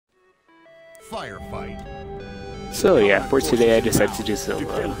Firefight. So yeah, for today I decided to do some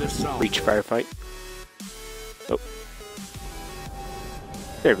reach firefight. Oh,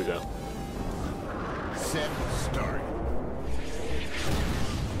 there we go. Set start.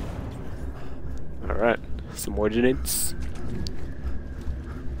 All right, some ordnance.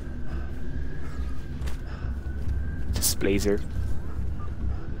 This blazer.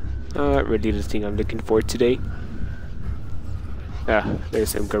 Not really the thing I'm looking for today. Ah, there's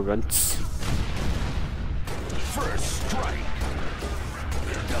some grunts. First strike.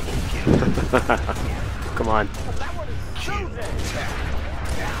 Double kill. Come on. Kill.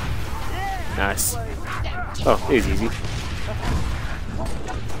 Nice. Oh, it was easy.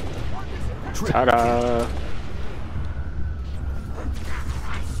 Ta-da!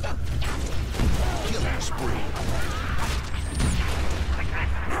 Killing spree.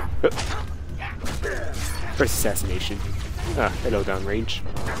 First assassination. Ah, hello down range.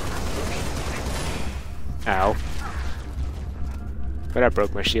 Ow. But that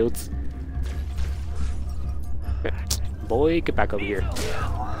broke my shields. Boy, get back over here.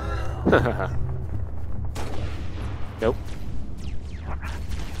 Nope.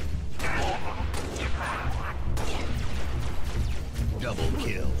 Double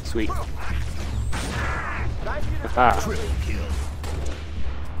kill. Sweet. Ah. Triple kill.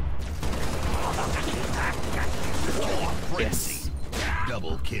 Yes.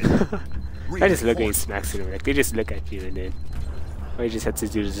 Double kill. I just look at you smacks them. Like they just look at you and then all you just have to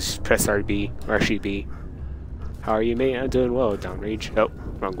do is just press RB or RB. How are you, mate? I'm doing well, downrange. Oh,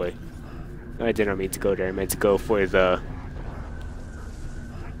 wrong way. I did not mean to go there. I meant to go for the...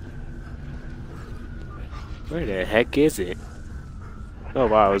 Where the heck is it? Oh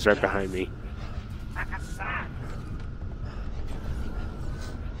wow, it was right behind me.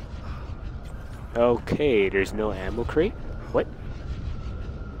 Okay, there's no ammo crate? What?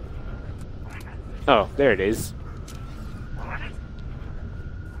 Oh, there it is.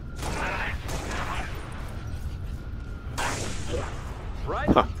 Right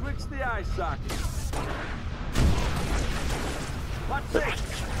Huh. betwixt the eye socket. What's it?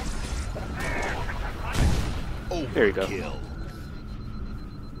 There you go. Overkill.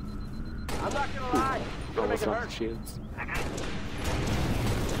 I'm not gonna lie. Gonna make Almost it off the hurt. shields.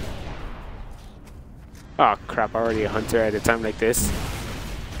 Oh crap, already a hunter at a time like this.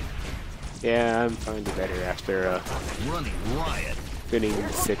 Yeah, I'm finding better after Running riot. feeling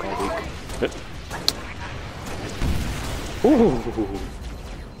sick all week. Ooh.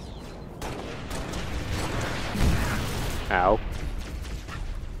 Ow.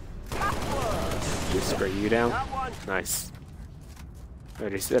 Just spray you down. Got one. Nice. I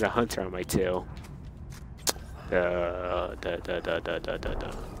just had a hunter on my tail. Da.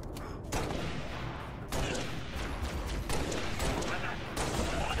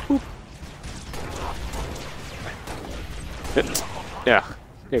 Oop. Yeah,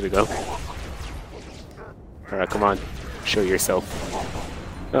 there we go. Alright, come on. Show yourself.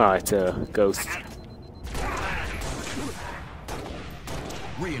 Oh, it's a ghost.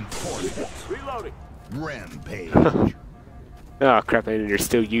 Reinforcements. Reloading. Rampage. Oh crap, and there's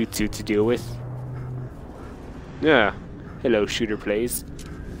still you two to deal with. Yeah. Hello, shooter plays.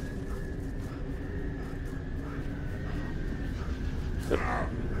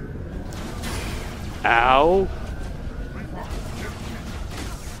 Ow.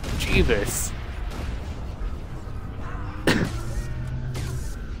 Jeebus.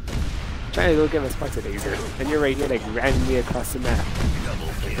 Trying to go get my Spartan laser, and you're right here like randomly across the map. Double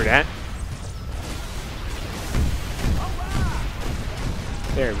For kill. that.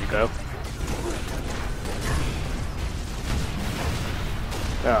 There we go.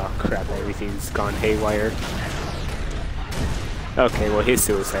 Oh crap, everything's gone haywire. Okay, well his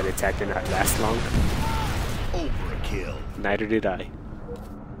suicide attack did not last long. Overkill. Neither did I.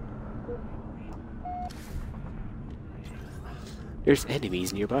 There's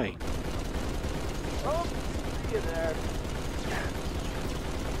enemies nearby. Oh, see you there.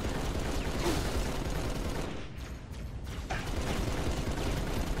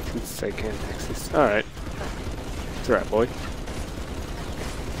 Since I can't access. Alright. It's alright, boy.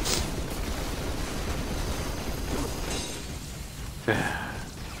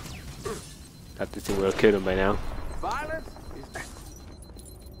 Thought this thing would have killed him by now. Violence is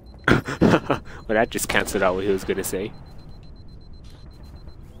Well, that just cancelled out what he was gonna say.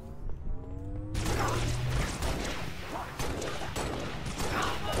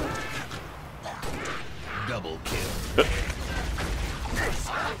 Double kill.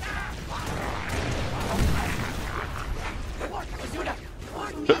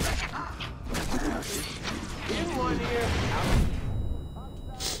 in one ear, out.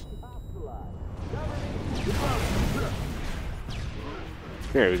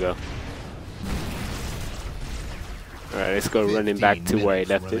 There we go. Alright, let's go running back to where I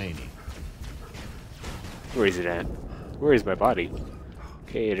left it. Where is it at? Where is my body?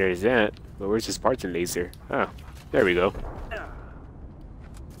 Okay, there's that. But where's the Spartan laser? Oh, there we go.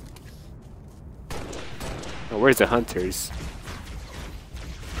 Oh, where's the hunters?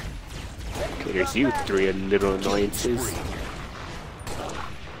 Okay, there's you three little annoyances.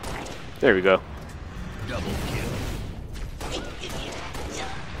 There we go. Double kill.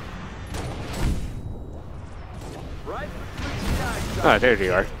 Ah, there they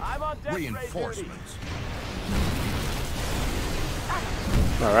are. I'm on deck, Reinforcements.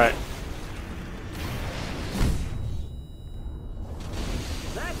 Alright.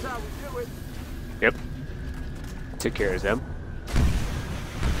 That's how we do it. Yep. Took care of them.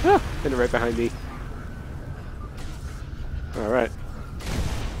 Ah, and they're right behind me. Alright.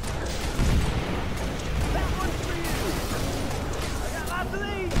 That one's for you. I got lots of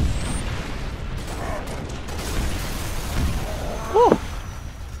these. Woo!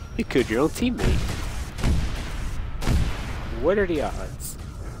 You killed your own teammate. What are the odds?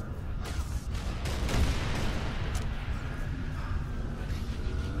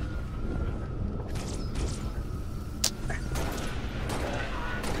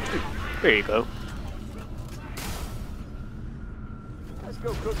 There you go. Let's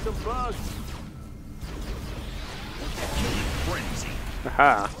go cook some bugs. Frenzy.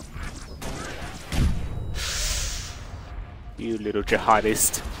 Aha. You little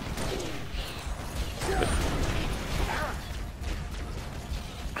jihadist.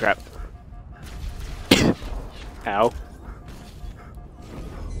 Crap. Ow.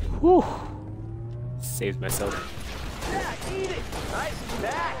 Whew. Saved myself. Yeah, eat it. Nice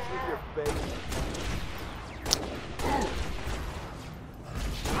snacks with your face.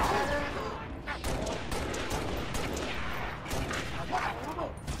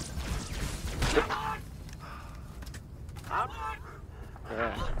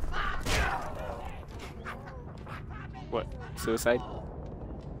 Alright. What? Suicide?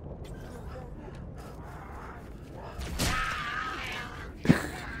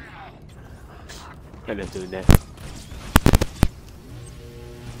 I'm not doing that.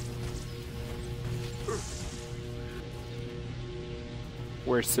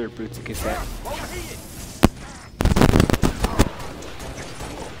 Where's Sir Bruticus at? Overheated.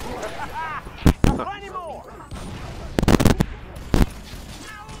 Plenty more.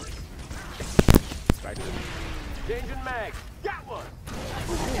 Spider. Changing mag. Got one.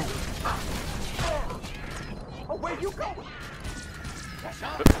 Oh, where you going?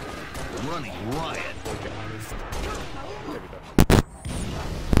 Running riot. There we go.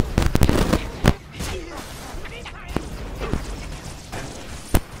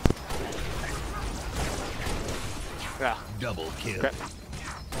 Ah, Double kill. crap.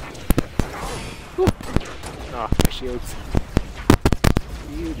 Whew. Ah, my shields.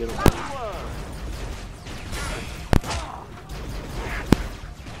 You little.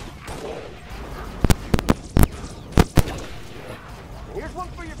 Here's one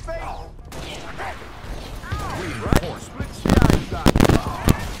for your face. Reinforcements. Split shot.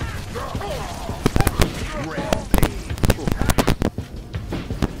 Rampage.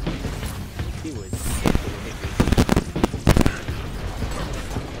 He was.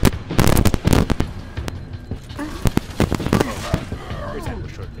 Here's that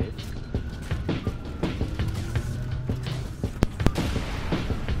short bit.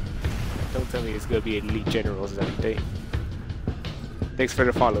 Don't tell me it's gonna be elite generals, aren't they? Thanks for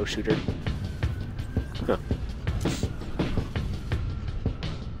the follow, shooter. Huh.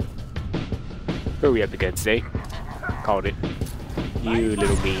 Who are we up against, eh? Called it. You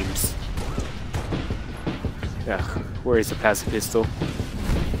little memes. Ugh, where is the passive pistol?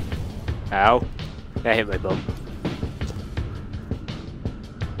 Ow. That hit my bum.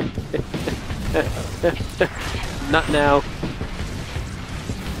 Not now.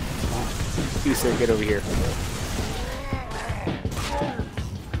 You sir, get over here.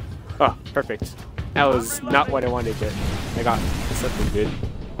 Oh, perfect. That was not what I wanted, but I got something good.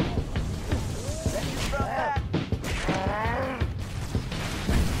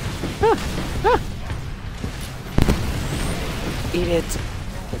 Eat it!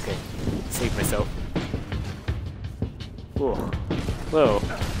 Okay, save myself. Whoa. Whoa.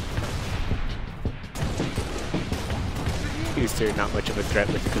 Used to not much of a threat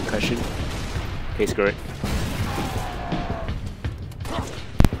with the concussion. Okay, screw it.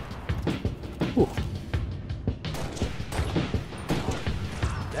 Ooh.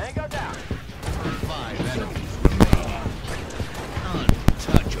 Tango down. 5 enemies remaining.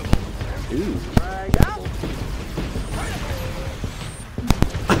 Untouchable. Ooh. Drag out.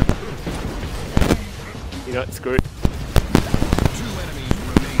 You know what? Screw it. 2 enemies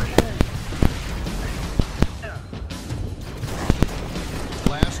remaining.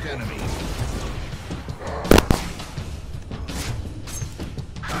 Last enemy.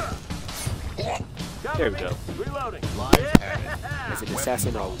 There we go. Reloading. Live added. As an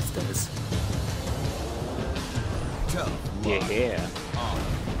assassin always does. Tough luck. Yeah. On.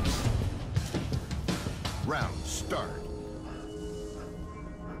 Round start.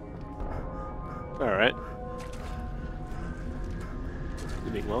 Alright.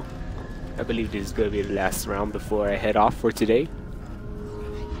 Doing well. I believe this is going to be the last round before I head off for today.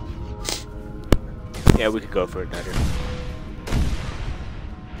 Yeah, we could go for another.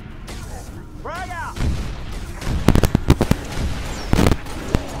 Frag out.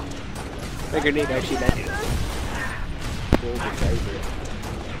 My grenade actually landed. Golden driver.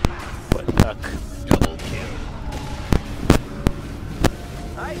 What luck. Double kill.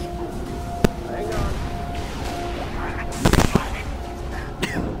 Nice. Hang on.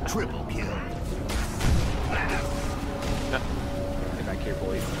 Triple kill. Get back here,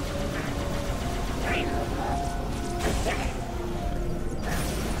 boys.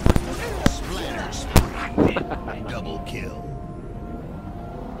 Splatter spree. Double kill.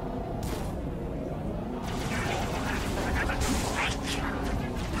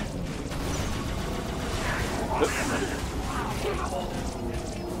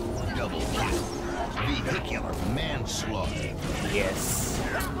 Double kill. Vehicular manslaughter. Yes.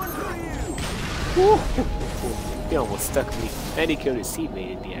 That one for you. He almost stuck me. And he killed his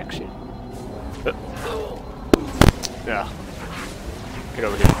teammate in the action. Yeah. Get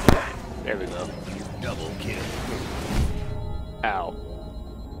over here. There we go. Double kill. Ow.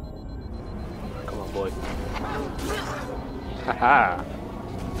 Come on, boy. Haha.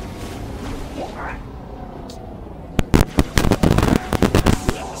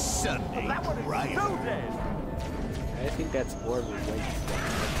 Sunday That one is riot. so dead. I think that's more of a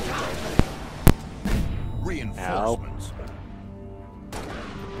Reinforcements.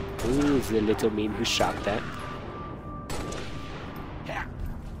 Who's the little meme who shot that?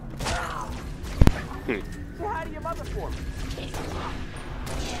 Say hi to your mother for me.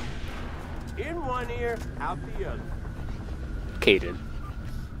 In one ear, out the other. Caden.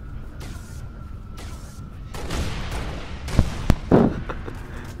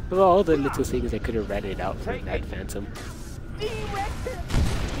 Of all the little things I could have read it out from that Phantom. He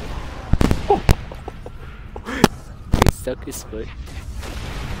stuck his foot.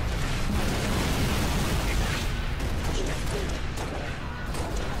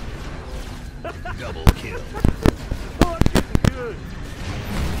 Double kill. Oh, I'm getting good.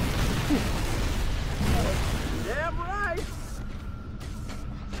 Damn right.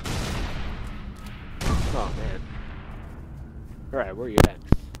 Oh man. Alright, where are you at?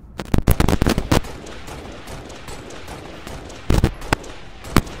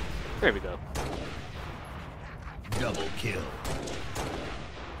 There we go. Double kill.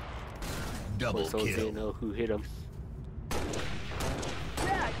 Double Souls didn't kill. know who hit him.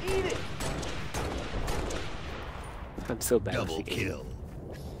 Yeah, eat it. I'm so bad Double with the game. kill.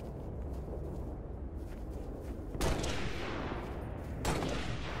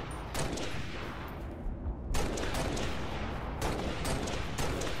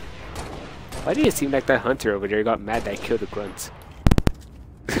 Why did it seem like that hunter over there got mad that I killed the grunts?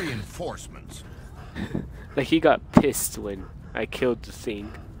 Reinforcements. Like he got pissed when I killed the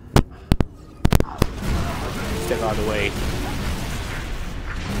thing. Step out of the way.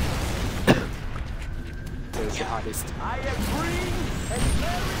 It was the hottest. I am green and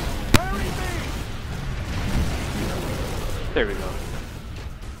very big. There we go.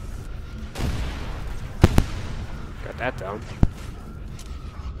 Got that down.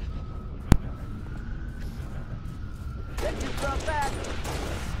 Get yourself back.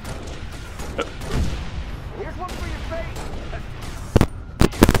 Here's one for your face.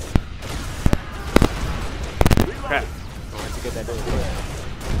 Crap. I wanted to get that over there.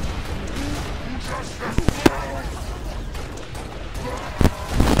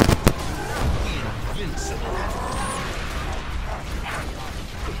 Invincible.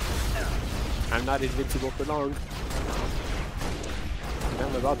 I'm not invincible for long.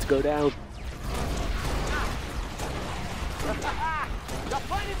 I'm about to go down. Got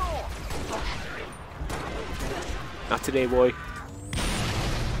plenty more. Not today, boy.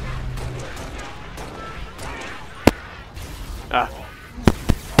 Ah.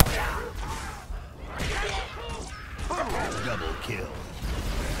 Double kill.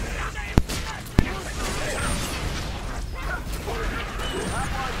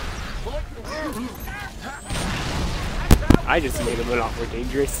 I just made him a lot more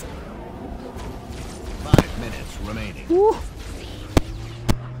dangerous. 5 minutes remaining. Woo.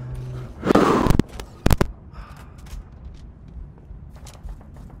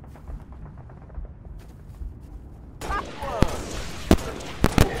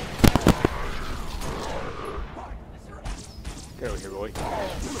 Get over here, boy.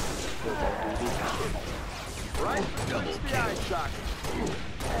 Right? Double The eye socket.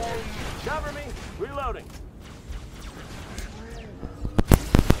 Cover me. Reloading.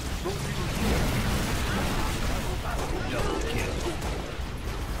 Double kill.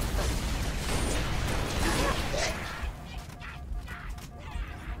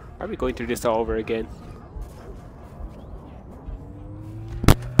 Are we going through this all over again?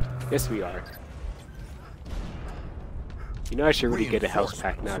 Yes, we are. You know, I should really get a health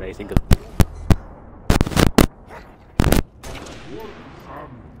pack now that I think of.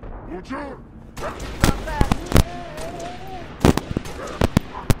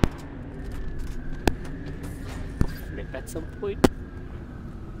 Flip at some point.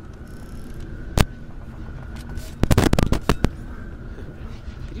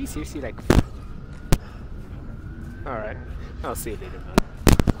 Did you seriously like? All right, I'll see you later, man.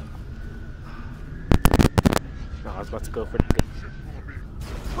 No, I was about to go for the.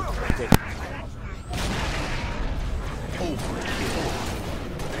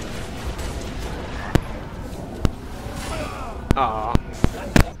 Aww.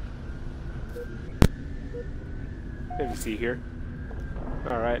 Let me see here.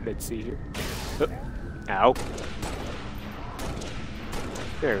 Alright, let's see here. Oh. Ow.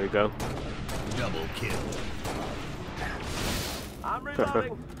 There we go. Double kill. I'm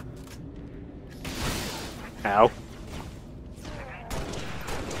reloading. Ow.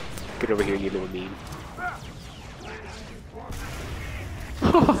 Get over here, you little meme.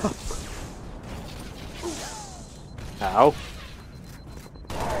 Ow.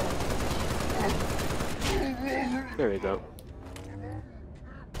 There we go.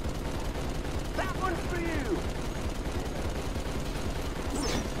 That one's for you.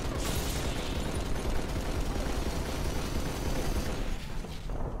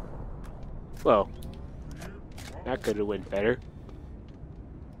 Well, that could have went better.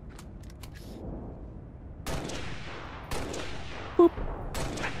 Boop.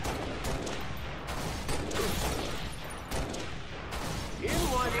 In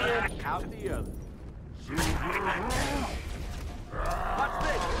one ear, out the other. Watch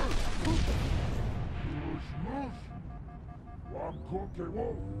this.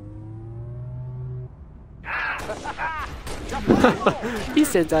 He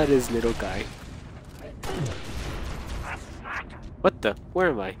sends out his little guy. What the? Where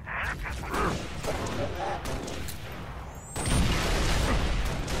am I?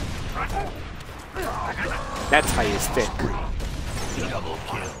 That's how you stick. Double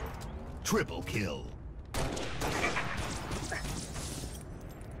kill. Triple kill.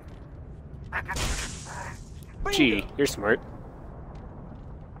 Gee, you're smart.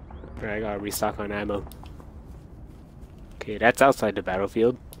 Alright, I gotta restock on ammo. Okay, that's outside the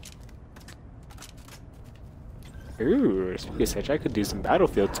battlefield. Ooh, speaking of such, I could do some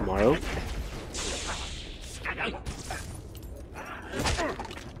battlefield tomorrow.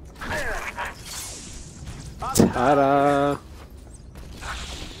 Ta-da!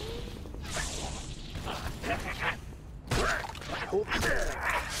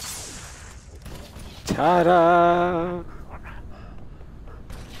 Ta-da!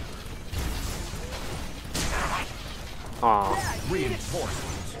 Aw.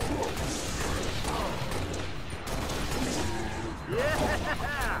 Reinforcements.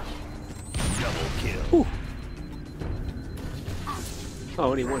 Yeah. Double kill. Ooh. Oh,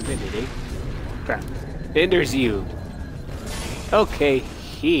 only 1 minute, eh? Crap. And there's you. Okay,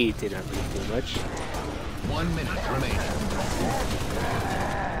 he did not really do much. 1 minute remaining.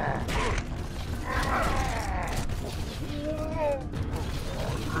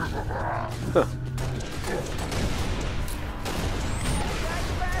 Huh.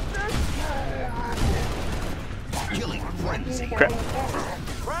 Killing frenzy. Crap.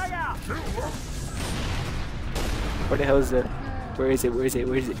 Frag out. Where the hell is the... Where is it? Where is it?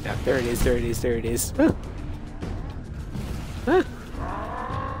 Where is it? Oh, there it is, there it is, there it is. Huh. Huh.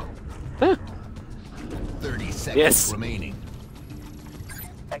 Huh. 30 seconds Yes. remaining.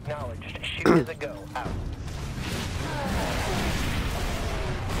 Acknowledged. Shoot is a go. Out.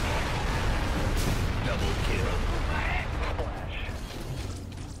 Double kill. Flash.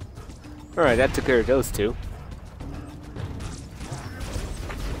 Alright, that took care of those two.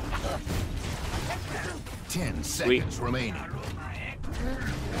 Ten seconds remaining. 5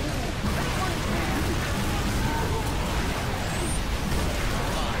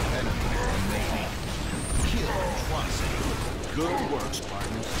 enemies remaining. work,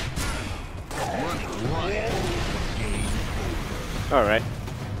 Spartans. Running wild. Game over. Alright.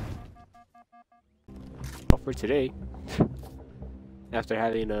 All for today. After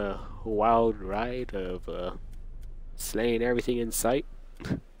having a wild ride of slaying everything in sight,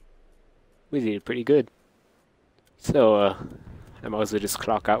 we did pretty good. So, I might as well just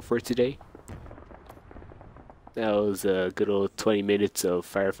clock out for today. That was a good old 20 minutes of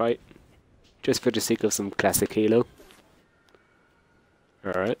Firefight, just for the sake of some classic Halo.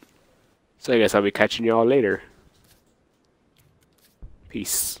 Alright. So I guess I'll be catching y'all later.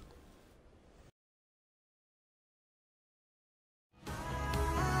 Peace.